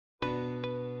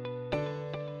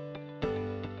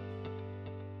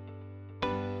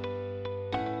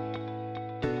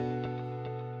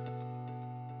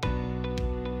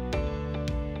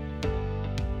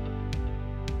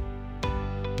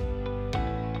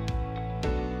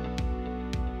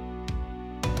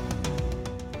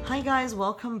Hi guys,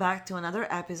 welcome back to another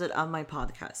episode of my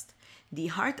podcast, The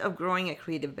Heart of Growing a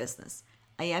Creative Business.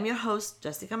 I am your host,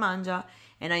 Jessica Manja,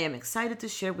 and I am excited to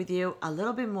share with you a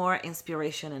little bit more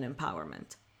inspiration and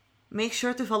empowerment. Make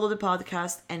sure to follow the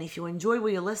podcast, and if you enjoy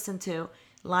what you listen to,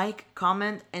 like,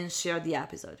 comment, and share the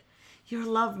episode. Your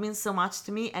love means so much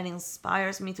to me and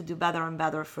inspires me to do better and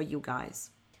better for you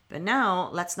guys. But now,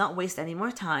 let's not waste any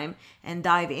more time and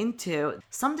dive into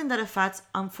something that affects,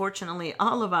 unfortunately,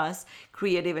 all of us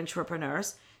creative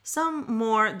entrepreneurs, some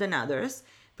more than others,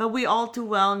 but we all too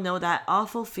well know that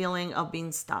awful feeling of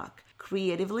being stuck,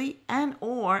 creatively and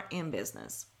or in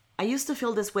business. I used to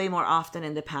feel this way more often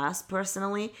in the past,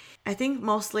 personally. I think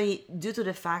mostly due to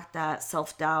the fact that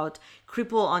self-doubt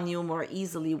cripple on you more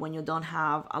easily when you don't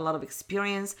have a lot of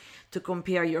experience to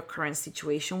compare your current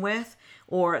situation with,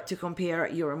 or to compare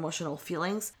your emotional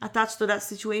feelings attached to that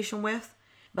situation with.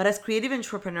 But as creative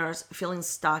entrepreneurs, feeling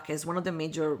stuck is one of the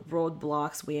major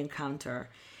roadblocks we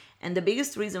encounter. And the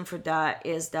biggest reason for that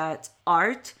is that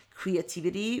art,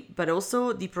 creativity, but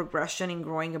also the progression in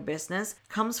growing a business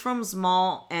comes from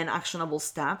small and actionable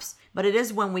steps, but it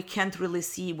is when we can't really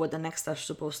see what the next step is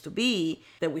supposed to be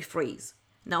that we freeze.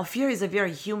 Now, fear is a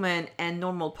very human and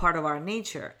normal part of our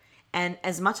nature, and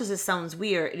as much as it sounds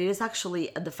weird, it is actually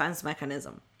a defense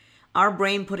mechanism. Our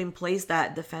brain put in place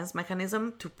that defense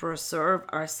mechanism to preserve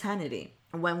our sanity.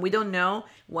 When we don't know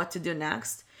what to do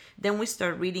next, then we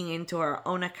start reading into our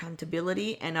own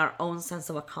accountability and our own sense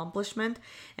of accomplishment.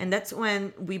 And that's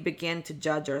when we begin to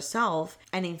judge ourselves.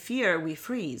 And in fear, we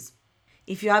freeze.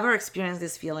 If you ever experience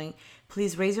this feeling,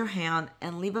 please raise your hand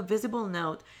and leave a visible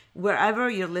note wherever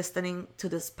you're listening to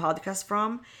this podcast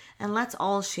from. And let's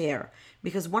all share.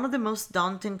 Because one of the most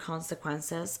daunting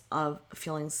consequences of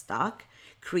feeling stuck,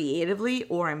 creatively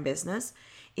or in business,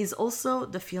 is also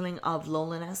the feeling of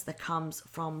loneliness that comes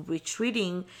from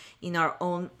retreating in our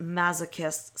own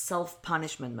masochist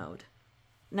self-punishment mode.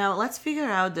 Now, let's figure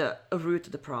out the root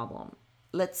of the problem.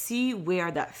 Let's see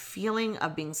where that feeling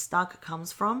of being stuck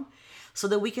comes from so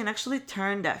that we can actually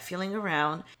turn that feeling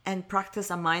around and practice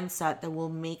a mindset that will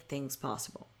make things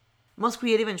possible. Most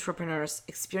creative entrepreneurs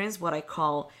experience what I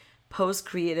call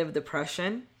post-creative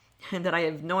depression, and that I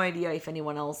have no idea if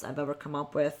anyone else have ever come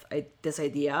up with this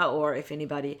idea, or if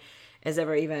anybody has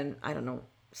ever even,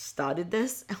 studied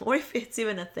this, or if it's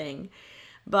even a thing.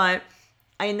 But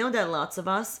I know that lots of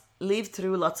us live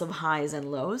through lots of highs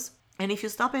and lows. And if you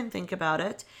stop and think about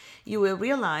it, you will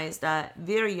realize that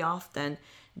very often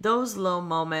those low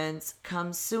moments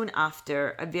come soon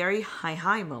after a very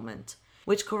high moment,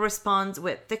 which corresponds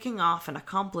with ticking off an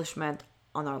accomplishment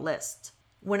on our list.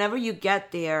 Whenever you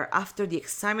get there, after the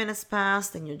excitement has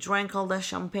passed and you drank all the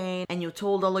champagne and you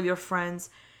told all of your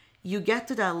friends, you get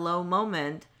to that low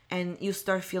moment and you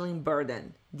start feeling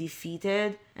burdened,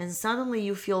 defeated, and suddenly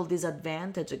you feel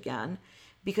disadvantaged again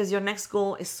because your next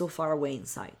goal is so far away in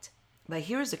sight. But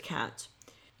here's the catch.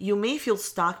 You may feel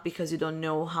stuck because you don't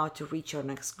know how to reach your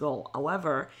next goal.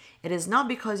 However, it is not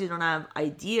because you don't have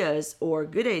ideas or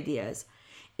good ideas.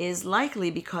 It is likely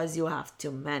because you have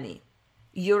too many.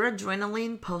 Your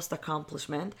adrenaline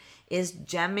post-accomplishment is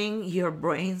jamming your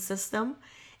brain system,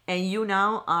 and you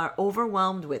now are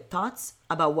overwhelmed with thoughts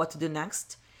about what to do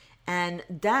next. And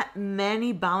that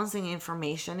many bouncing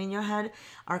information in your head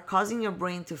are causing your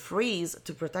brain to freeze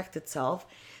to protect itself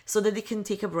so that it can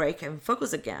take a break and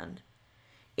focus again.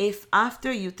 If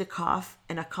after you tick off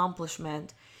an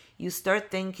accomplishment, you start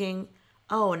thinking,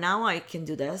 oh, now I can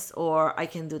do this, or I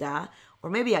can do that, or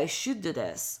maybe I should do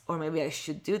this, or maybe I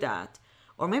should do that,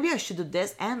 or maybe I should do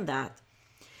this and that,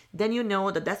 then you know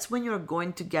that that's when you're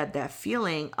going to get that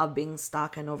feeling of being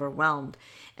stuck and overwhelmed.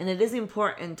 And it is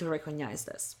important to recognize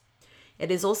this.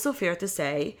 It is also fair to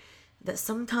say that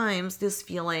sometimes this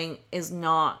feeling is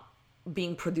not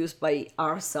being produced by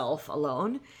ourselves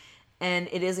alone, and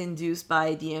it is induced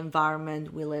by the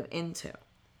environment we live into.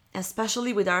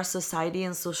 Especially with our society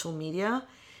and social media,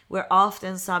 we're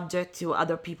often subject to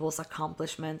other people's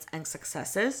accomplishments and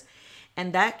successes,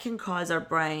 and that can cause our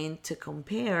brain to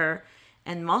compare,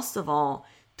 and most of all,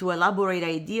 to elaborate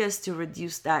ideas to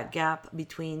reduce that gap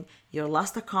between your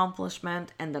last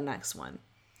accomplishment and the next one.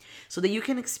 So that you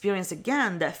can experience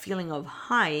again that feeling of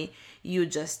high you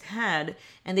just had,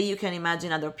 and that you can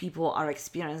imagine other people are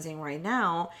experiencing right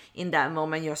now in that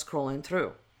moment you're scrolling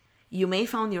through. You may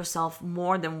find yourself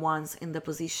more than once in the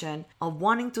position of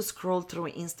wanting to scroll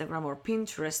through Instagram or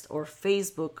Pinterest or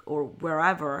Facebook or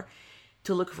wherever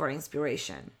to look for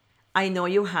inspiration. I know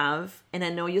you have, and I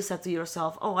know you said to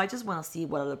yourself, oh, I just want to see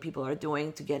what other people are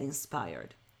doing to get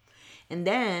inspired. And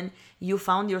then you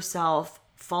found yourself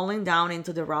falling down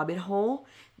into the rabbit hole,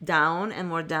 down and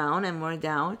more down and more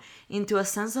down, into a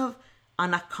sense of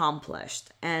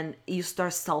unaccomplished and you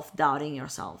start self-doubting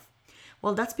yourself?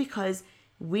 Well, that's because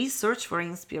we search for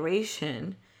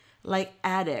inspiration like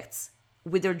addicts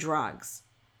with their drugs.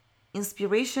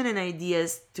 Inspiration and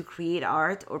ideas to create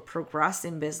art or progress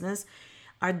in business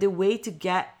are the way to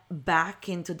get back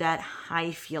into that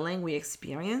high feeling we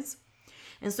experience.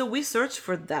 And so we search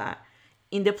for that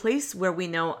in the place where we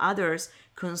know others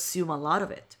consume a lot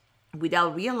of it,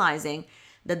 without realizing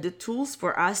that the tools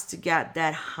for us to get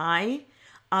that high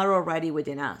are already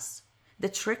within us. The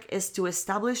trick is to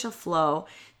establish a flow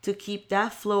to keep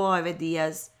that flow of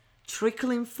ideas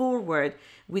trickling forward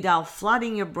without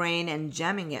flooding your brain and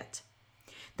jamming it.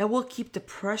 That will keep the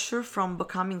pressure from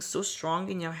becoming so strong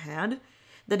in your head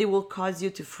that it will cause you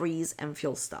to freeze and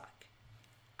feel stuck.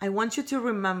 I want you to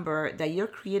remember that your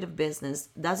creative business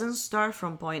doesn't start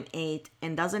from point A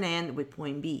and doesn't end with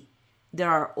point B.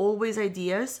 There are always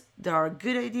ideas. There are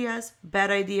good ideas, bad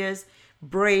ideas,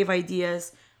 brave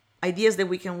ideas, ideas that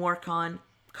we can work on,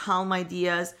 calm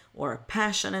ideas or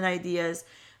passionate ideas.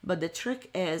 But the trick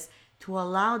is to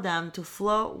allow them to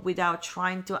flow without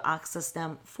trying to access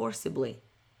them forcibly.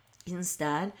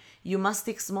 Instead, you must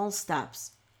take small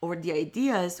steps, or the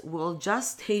ideas will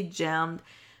just stay jammed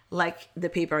like the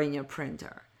paper in your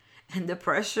printer, and the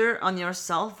pressure on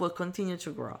yourself will continue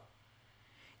to grow.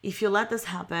 If you let this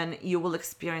happen, you will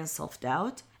experience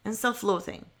self-doubt and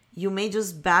self-loathing. You may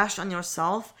just bash on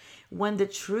yourself when the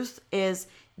truth is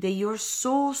that you're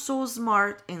so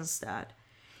smart instead.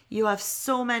 You have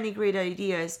so many great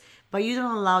ideas, but you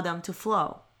don't allow them to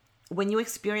flow. When you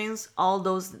experience all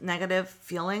those negative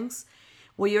feelings,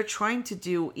 what you're trying to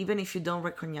do, even if you don't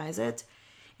recognize it,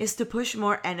 is to push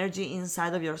more energy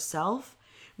inside of yourself,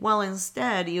 while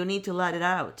instead you need to let it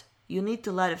out. You need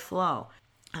to let it flow.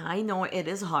 I know it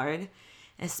is hard,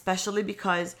 especially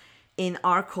because in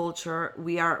our culture,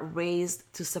 we are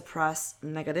raised to suppress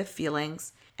negative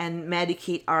feelings and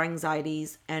medicate our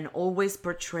anxieties and always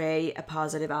portray a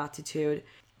positive attitude.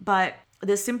 But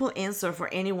the simple answer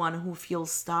for anyone who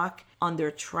feels stuck on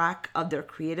their track of their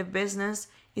creative business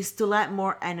is to let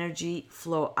more energy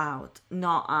flow out,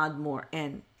 not add more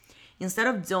in. Instead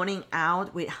of zoning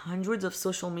out with hundreds of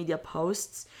social media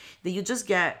posts that you just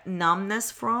get numbness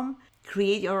from,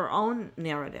 create your own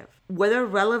narrative. Whether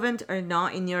relevant or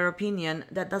not in your opinion,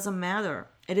 that doesn't matter.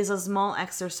 It is a small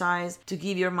exercise to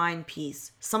give your mind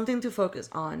peace, something to focus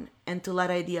on, and to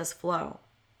let ideas flow.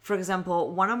 For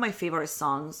example, one of my favorite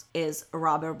songs is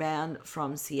Rubber Band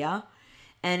from Sia.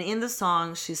 And in the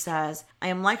song, she says, "I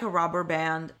am like a rubber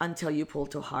band until you pull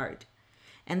too hard."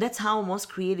 And that's how most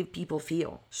creative people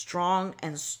feel. Strong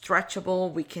and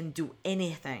stretchable, we can do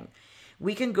anything.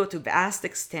 We can go to vast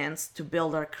extents to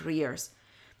build our careers.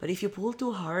 But if you pull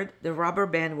too hard, the rubber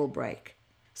band will break.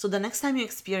 So the next time you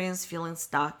experience feeling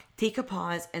stuck, take a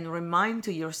pause and remind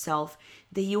to yourself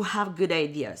that you have good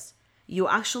ideas. You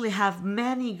actually have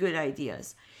many good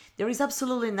ideas. There is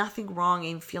absolutely nothing wrong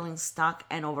in feeling stuck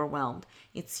and overwhelmed.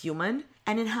 It's human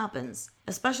and it happens,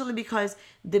 especially because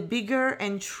the bigger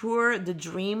and truer the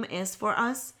dream is for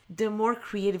us, the more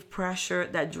creative pressure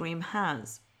that dream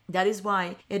has. That is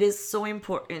why it is so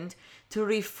important to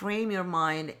reframe your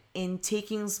mind in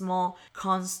taking small,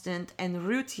 constant, and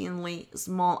routinely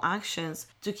small actions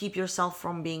to keep yourself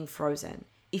from being frozen.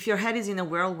 If your head is in a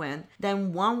whirlwind,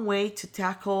 then one way to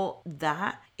tackle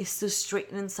that is to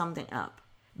straighten something up.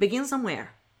 Begin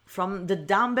somewhere, from the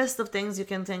dumbest of things you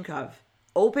can think of.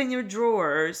 Open your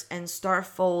drawers and start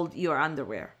fold your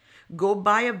underwear. Go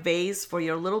buy a vase for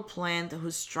your little plant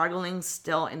who's struggling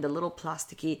still in the little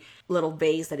plasticky little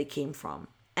vase that it came from.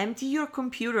 Empty your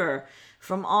computer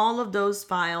from all of those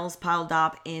files piled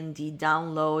up in the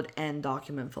download and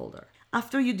document folder.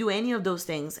 After you do any of those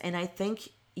things, and I think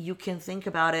you can think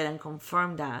about it and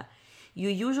confirm that, you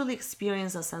usually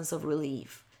experience a sense of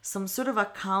relief, some sort of a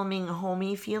calming,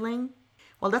 homey feeling.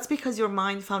 Well, that's because your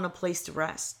mind found a place to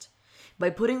rest. By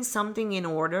putting something in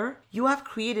order, you have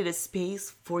created a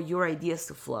space for your ideas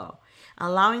to flow,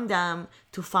 allowing them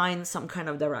to find some kind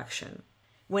of direction.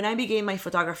 When I began my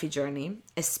photography journey,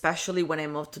 especially when I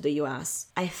moved to the US,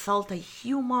 I felt a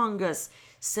humongous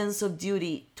sense of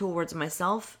duty towards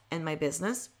myself and my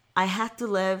business. I had to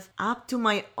live up to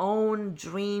my own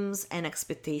dreams and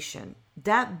expectation.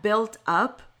 That built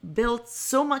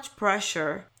so much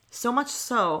pressure, so much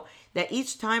so that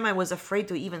each time I was afraid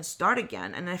to even start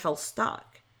again and I felt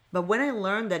stuck. But when I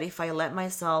learned that if I let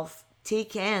myself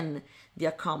take in the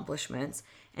accomplishments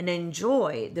and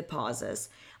enjoy the pauses,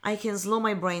 I can slow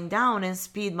my brain down and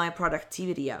speed my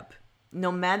productivity up.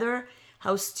 No matter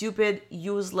how stupid,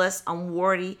 useless,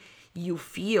 unworthy you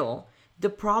feel, The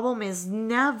problem is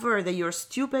never that you're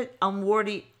stupid,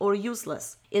 unworthy, or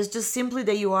useless. It's just simply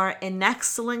that you are an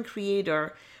excellent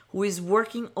creator who is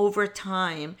working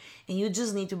overtime and you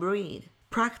just need to breathe.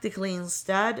 Practically,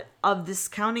 instead of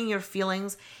discounting your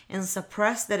feelings and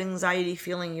suppress that anxiety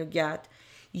feeling you get,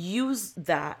 use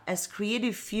that as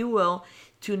creative fuel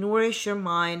to nourish your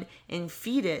mind and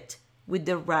feed it with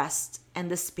the rest and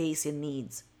the space it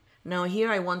needs. Now, here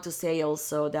I want to say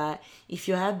also that if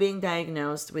you have been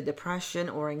diagnosed with depression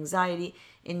or anxiety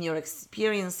and you're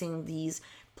experiencing these,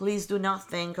 please do not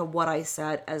think of what I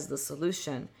said as the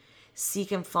solution.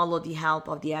 Seek and follow the help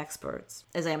of the experts.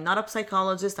 As I am not a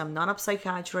psychologist, I'm not a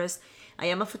psychiatrist, I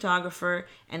am a photographer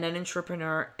and an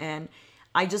entrepreneur, and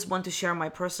I just want to share my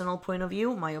personal point of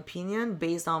view, my opinion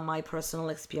based on my personal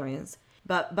experience.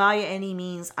 But by any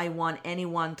means, I want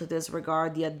anyone to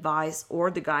disregard the advice or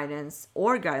the guidance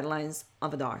or guidelines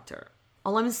of a doctor.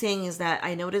 All I'm saying is that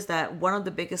I noticed that one of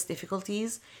the biggest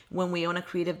difficulties when we own a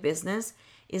creative business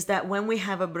is that when we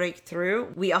have a breakthrough,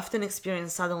 we often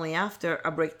experience suddenly after a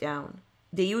breakdown.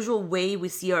 The usual way we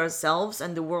see ourselves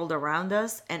and the world around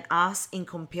us and us in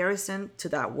comparison to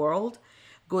that world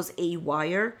goes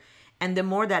haywire, and the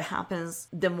more that happens,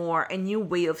 the more a new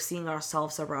way of seeing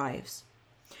ourselves arrives.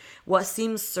 What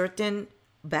seems certain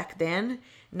back then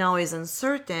now is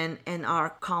uncertain, and our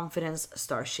confidence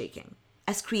starts shaking.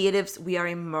 As creatives, we are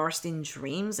immersed in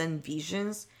dreams and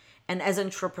visions, and as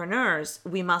entrepreneurs,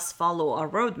 we must follow a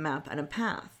roadmap and a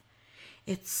path.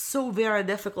 It's so very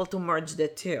difficult to merge the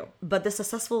two, but the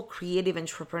successful creative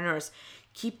entrepreneurs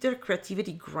keep their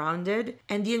creativity grounded,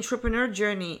 and the entrepreneur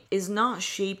journey is not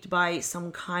shaped by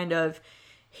some kind of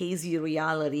hazy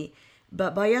reality,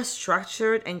 but by a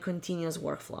structured and continuous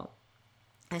workflow.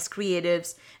 As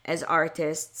creatives, as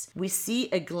artists, we see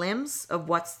a glimpse of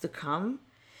what's to come,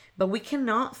 but we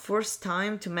cannot force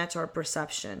time to match our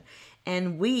perception.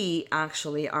 And we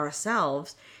actually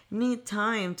ourselves need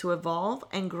time to evolve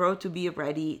and grow to be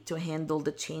ready to handle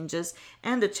the changes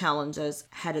and the challenges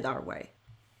headed our way.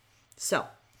 So,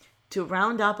 to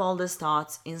round up all these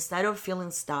thoughts, instead of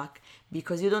feeling stuck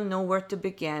because you don't know where to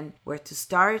begin, where to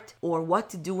start, or what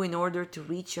to do in order to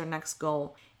reach your next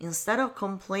goal, instead of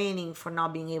complaining for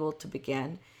not being able to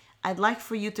begin, I'd like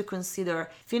for you to consider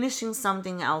finishing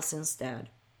something else instead.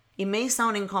 It may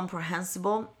sound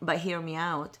incomprehensible, but hear me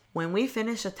out. When we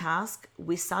finish a task,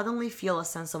 we suddenly feel a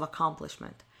sense of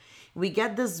accomplishment. We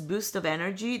get this boost of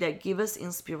energy that gives us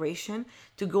inspiration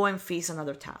to go and face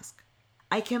another task.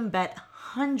 I can bet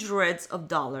hundreds of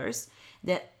dollars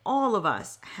that all of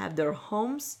us have their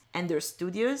homes and their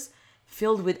studios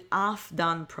filled with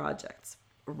half-done projects.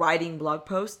 Writing blog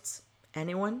posts?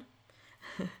 Anyone?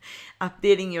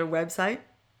 Updating your website?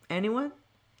 Anyone?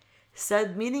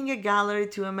 Submitting a gallery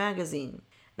to a magazine?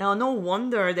 Now, no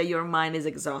wonder that your mind is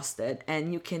exhausted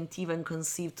and you can't even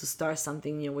conceive to start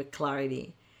something new with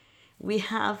clarity. We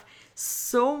have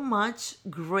so much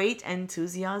great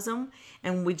enthusiasm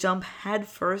and we jump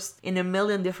headfirst in a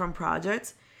million different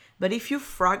projects. But if you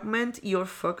fragment your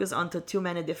focus onto too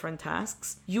many different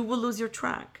tasks, you will lose your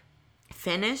track.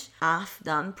 Finish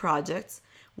half-done projects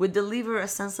will deliver a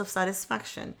sense of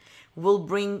satisfaction, will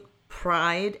bring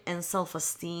pride and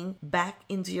self-esteem back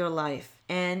into your life,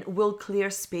 and will clear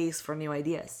space for new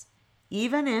ideas.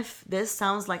 Even if this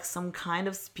sounds like some kind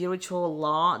of spiritual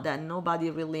law that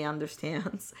nobody really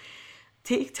understands,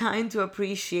 take time to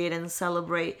appreciate and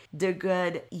celebrate the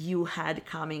good you had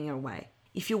coming your way.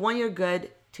 If you want your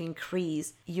good to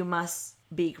increase, you must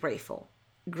be grateful.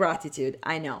 Gratitude,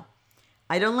 I know.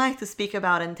 I don't like to speak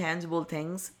about intangible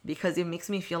things because it makes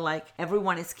me feel like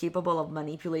everyone is capable of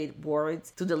manipulating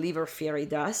words to deliver fairy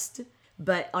dust.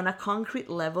 But on a concrete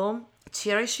level,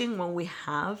 cherishing what we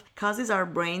have causes our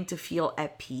brain to feel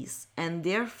at peace, and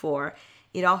therefore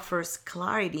it offers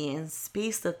clarity and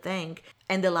space to think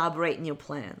and elaborate new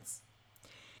plans.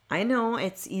 I know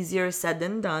it's easier said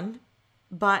than done,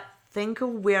 but think of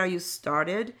where you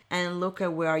started and look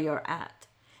at where you're at.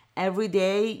 Every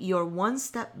day you're one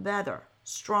step better,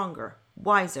 stronger,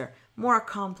 wiser, more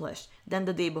accomplished than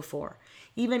the day before,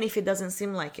 even if it doesn't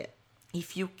seem like it.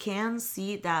 If you can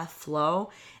see that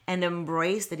flow and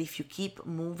embrace that if you keep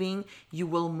moving, you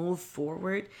will move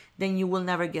forward, then you will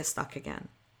never get stuck again.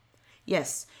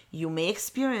 Yes, you may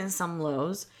experience some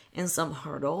lows and some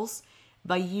hurdles,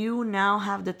 but you now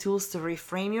have the tools to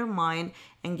reframe your mind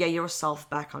and get yourself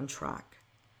back on track.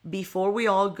 Before we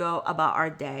all go about our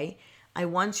day, I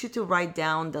want you to write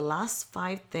down the last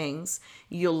 5 things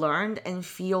you learned and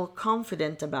feel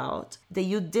confident about that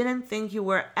you didn't think you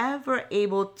were ever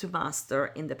able to master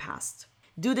in the past.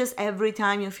 Do this every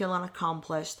time you feel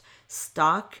unaccomplished,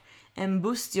 stuck, and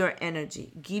boost your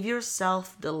energy. Give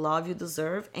yourself the love you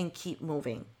deserve and keep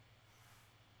moving.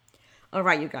 All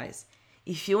right, you guys.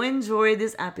 If you enjoyed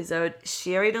this episode,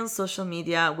 share it on social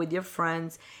media with your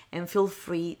friends and feel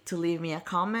free to leave me a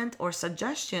comment or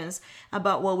suggestions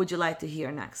about what would you like to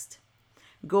hear next.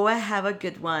 Go and have a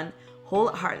good one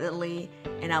wholeheartedly,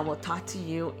 and I will talk to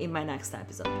you in my next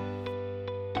episode.